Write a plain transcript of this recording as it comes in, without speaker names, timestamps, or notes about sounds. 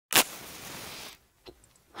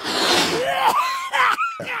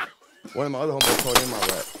One of my other homeboys told him I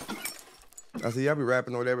rap. I said, yeah, I be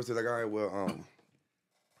rapping or whatever. So like, all right, well,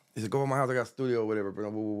 he said, go to my house, I got a studio or whatever. But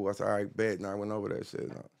I said, all right, bet. And I went over that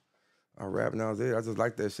shit. I rap and that was it. I just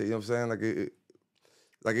like that shit. You know what I'm saying?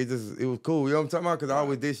 Like it was cool. You know what I'm talking about? Because I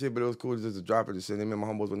always did shit, but it was cool just to drop it and shit. And me and my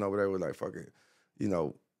homeboys went over there with like fucking, you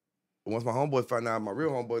know. Once my homeboys found out, my real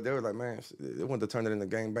homeboys, they were like, man, they wanted to turn it into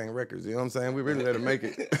Gang Bang Records. You know what I'm saying? We really let them make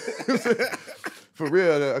it. For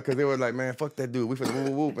real, because they were like, man, fuck that dude. We finna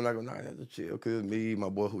whoop whoop. And I go, nah, that's chill. Because it was me, my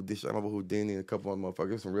boy Houdini, and a couple of motherfuckers.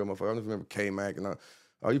 It was some real motherfuckers. I don't remember K-Mac and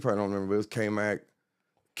you probably don't remember, but it was K-Mac,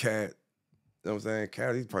 Cat. You know what I'm saying?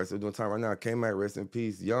 Cat, he's probably still doing time right now. K-Mac, rest in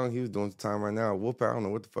peace. Young, he was doing time right now. Whoop, I don't know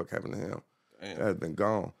what the fuck happened to him. Damn. That has been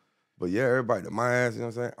gone. But yeah, everybody, my ass, you know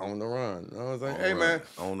what I'm saying? On the run. You know what I'm saying? Hey, man.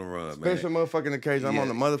 On the run, special motherfucking occasion. I'm on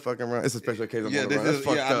the motherfucking run. It's a special occasion. I'm on the run. That's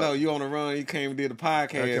fucked up. I know. You on the run. You came and did a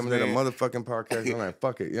podcast, I came and did a motherfucking podcast. I'm like,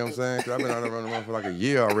 fuck it. You know what I'm saying? Because I've been on the run for like a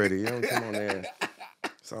year already. You know, come on there.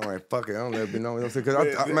 So I'm like, fuck it. I don't let it be known. You know what I'm saying?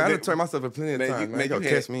 Because I done turned myself in plenty of times, man. You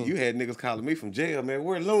catch me. You had niggas calling me from jail, man.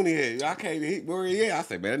 Where Luni at? I can't eat. Where he at? I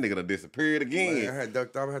said, man, that nigga done disappeared again. Man, I had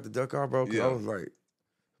to duck off, bro, because I was like,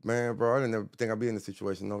 man, bro, I didn't ever think I'd be in this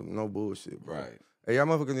situation. No bullshit, bro. Right. Hey, y'all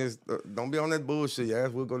motherfuckers just don't be on that bullshit. Your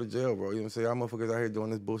ass will go to jail, bro. You know what I'm saying? Y'all motherfuckers out here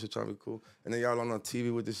doing this bullshit trying to be cool. And then y'all on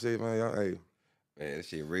TV with this shit, man. Y'all, hey. Man, that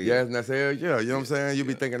shit real. Yeah, and that's hell, yeah. You know what I'm saying? You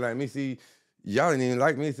be thinking like me. See, y'all didn't even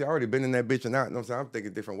like me. See, I already been in that bitch and out. You know what I'm saying? I'm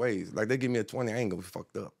thinking different ways. Like, they give me a 20, I ain't gonna be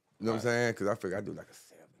fucked up. You know what I'm saying? Because I figure I do like a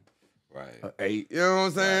 7. Right. An 8. You know what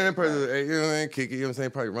I'm saying? Probably 8, you know what I'm saying? Kick it, you know what I'm saying?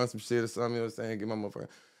 Probably run some shit or something, you know what I'm saying? Get my motherfucker.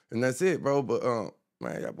 And that's it, bro. But,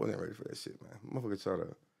 man, y'all boys ain't ready for that shit, man. Motherfucker try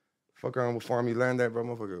to fuck around with farm you land that, bro.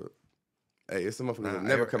 Motherfucker. Hey, it's a motherfucker that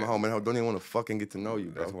never come home and don't even want to fucking get to know you,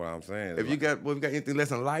 bro. That's what I'm saying. If you got anything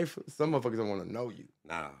less in life, some motherfuckers don't want to know you.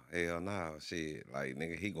 Nah, hell nah, shit. Like,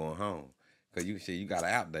 nigga, he going home. Cause you gotta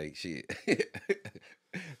update shit.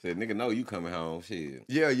 Said nigga know you coming home, shit.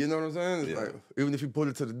 Yeah, you know what I'm saying? It's like, even if you put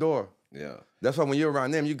it to the door. Yeah. That's why when you're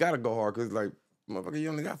around them, you gotta go hard, cause like, motherfucker, you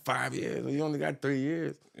only got 5 years, or you only got 3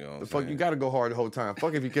 years. You know what the fuck, you gotta go hard the whole time.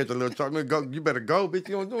 Fuck if you catch a little truck, man, you better go, bitch.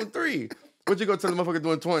 You only doing 3. What you gonna tell the motherfucker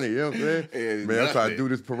doing 20? You know what I'm saying? Yeah, man, I'm trying to do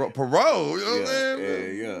this parole. You know what I'm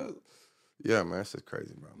saying? Yeah. Yeah, man, that's just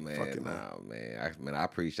crazy, bro. Man, fuck it, man. I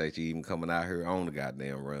appreciate you even coming out here on the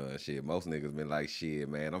goddamn run. Shit, most niggas been like, shit,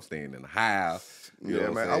 man, I'm staying in the house. Yeah,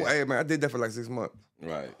 man. Hey, man, I did that for like 6 months.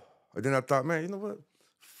 Right. But then I thought, man, you know what?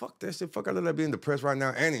 Fuck that shit. Fuck, I look like being depressed right now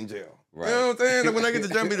and in jail. Right. You know what I'm saying? Like when I get to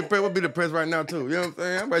jail, be depressed, we'll be depressed right now too. You know what I'm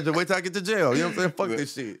saying? I'm ready to wait till I get to jail. You know what I'm saying? Fuck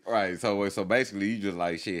this shit. Right. So basically, you just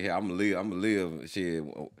like, shit, hey, I'm gonna live, shit.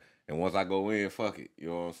 And once I go in, fuck it. You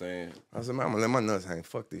know what I'm saying? I said, man, I'm gonna let my nuts hang.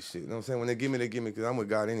 Fuck this shit. You know what I'm saying? When they give me, because I'm with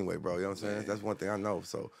God anyway, bro. You know what I'm saying? Yeah. That's one thing I know.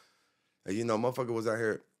 So, and you know, motherfucker was out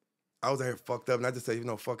here. I was out here fucked up, and I just said, you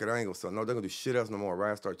know, fuck it, I ain't gonna start. No, they're gonna do shit else no more.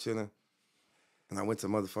 Right? I start chilling. And I went to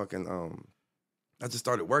motherfucking, I just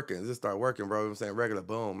started working. Bro. You know what I'm saying? Regular,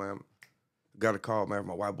 boom, man. Got a call, man, from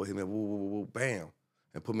my white boy. He went, woo, woo, woo, bam.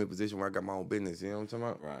 And put me in a position where I got my own business. You know what I'm talking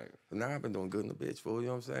about? Right. So now I've been doing good in the bitch, fool. You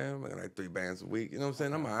know what I'm saying? Making like 3 bands a week. You know what I'm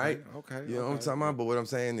saying? I'm all right. Okay. You know what I'm talking about? But what I'm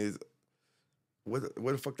saying is, where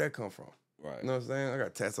the fuck that come from? Right. You know what I'm saying? I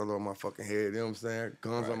got tats all over my fucking head. You know what I'm saying?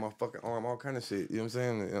 Guns on my fucking arm, all kind of shit. You know what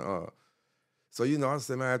I'm saying? So, you know, I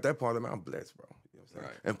said, man, at that point, man, I'm blessed, bro. You know what I'm saying?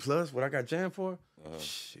 Right. And plus, what I got jammed for,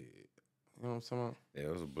 shit. You know what I'm saying? Yeah,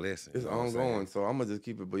 it was a blessing. It's ongoing, so I'm going to just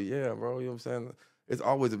keep it. But yeah, bro, you know what I'm saying? It's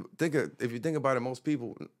always, if you think about it, most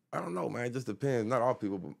people, I don't know, man, it just depends. Not all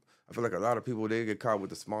people, but I feel like a lot of people, they get caught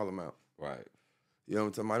with a small amount. Right. You know what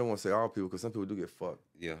I'm saying? I don't want to say all people, because some people do get fucked.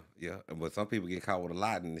 Yeah. But some people get caught with a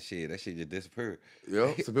lot in the shit. That shit just disappear.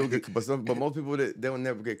 Yeah, some people get, but most people, they will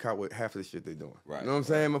never get caught with half of the shit they doing. Right. You know what I'm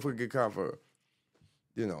saying? Motherfucker get caught for,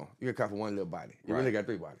 you know, you get caught for one little body. You really got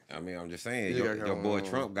 3 bodies. I mean, I'm just saying, your boy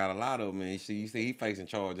Trump got a lot of them, and you see he facing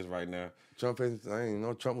charges right now. Trump facing, I didn't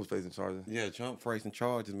know Trump was facing charges. Yeah, Trump facing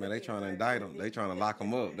charges, man. They trying to indict him. They trying to lock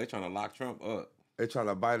him up. They trying to lock Trump up. They trying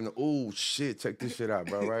to Biden. Oh shit! Check this shit out,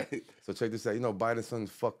 bro. Right? So check this out. You know Biden's son's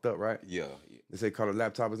fucked up, right? Yeah. They say call a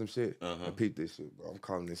laptop or some shit. I peep this shit, bro. I'm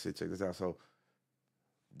calling this shit. Check this out. So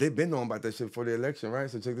they been knowing about that shit before the election, right?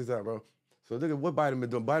 So check this out, bro. So look at what Biden been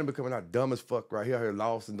doing. Biden been coming out dumb as fuck, right? He out here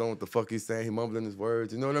lost and don't know what the fuck he's saying. He mumbling his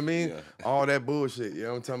words. You know what I mean? Yeah. All that bullshit. You know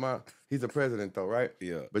what I'm talking about? He's the president though, right?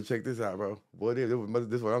 Yeah. But check this out, bro. Boy, this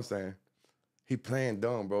is what I'm saying. He playing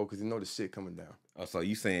dumb, bro, because he know the shit coming down. Oh, so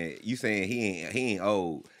you saying he ain't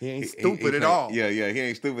old. He ain't stupid at all. Yeah, he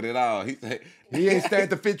ain't stupid at all. He ain't staying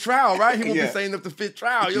to fit trial, right? He won't be saying up to fit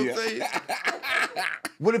trial. You know what I'm saying?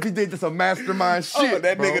 What if he did just a mastermind shit? Oh,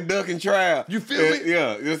 that bro? nigga ducking trial. You feel me?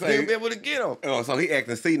 Yeah. You'll be able to get him. Oh, so he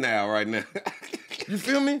acting senile right now. You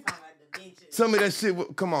feel me? Some of that shit,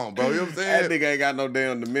 come on, bro. You know what I'm saying? That nigga ain't got no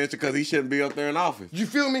damn dementia because he shouldn't be up there in office. You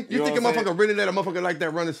feel me? You think a motherfucker really let a motherfucker like that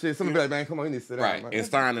running shit? Somebody be like, man, come on, you need to sit down. Right, and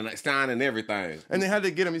signing everything. And then how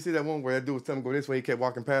they get him? You see that one where that dude was telling him go this way, he kept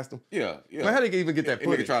walking past him? Yeah. Man, how they even get that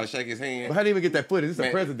footage? Nigga try to shake his hand. But how they even get that footage? It's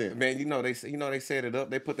a president. Man, they set it up.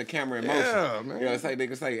 They put the camera in motion. Yeah, man. You know, they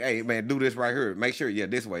can say, hey, man, do this right here. Make sure,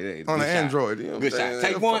 this way. On an Android. You know good shot.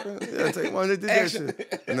 Take one. Yeah, take one. They did that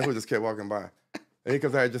shit. And then who just kept walking by. And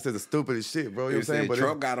because I just said the stupidest shit, bro. You know what I'm saying? But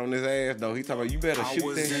Trump got on his ass, though. He talking about, you better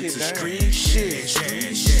shoot that shit down. Street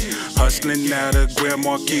shit. Hustling out of Grand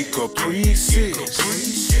Marquis Caprices.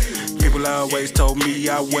 People always told me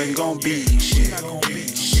I wasn't gonna be shit.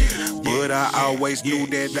 But I always knew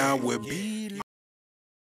that I would be.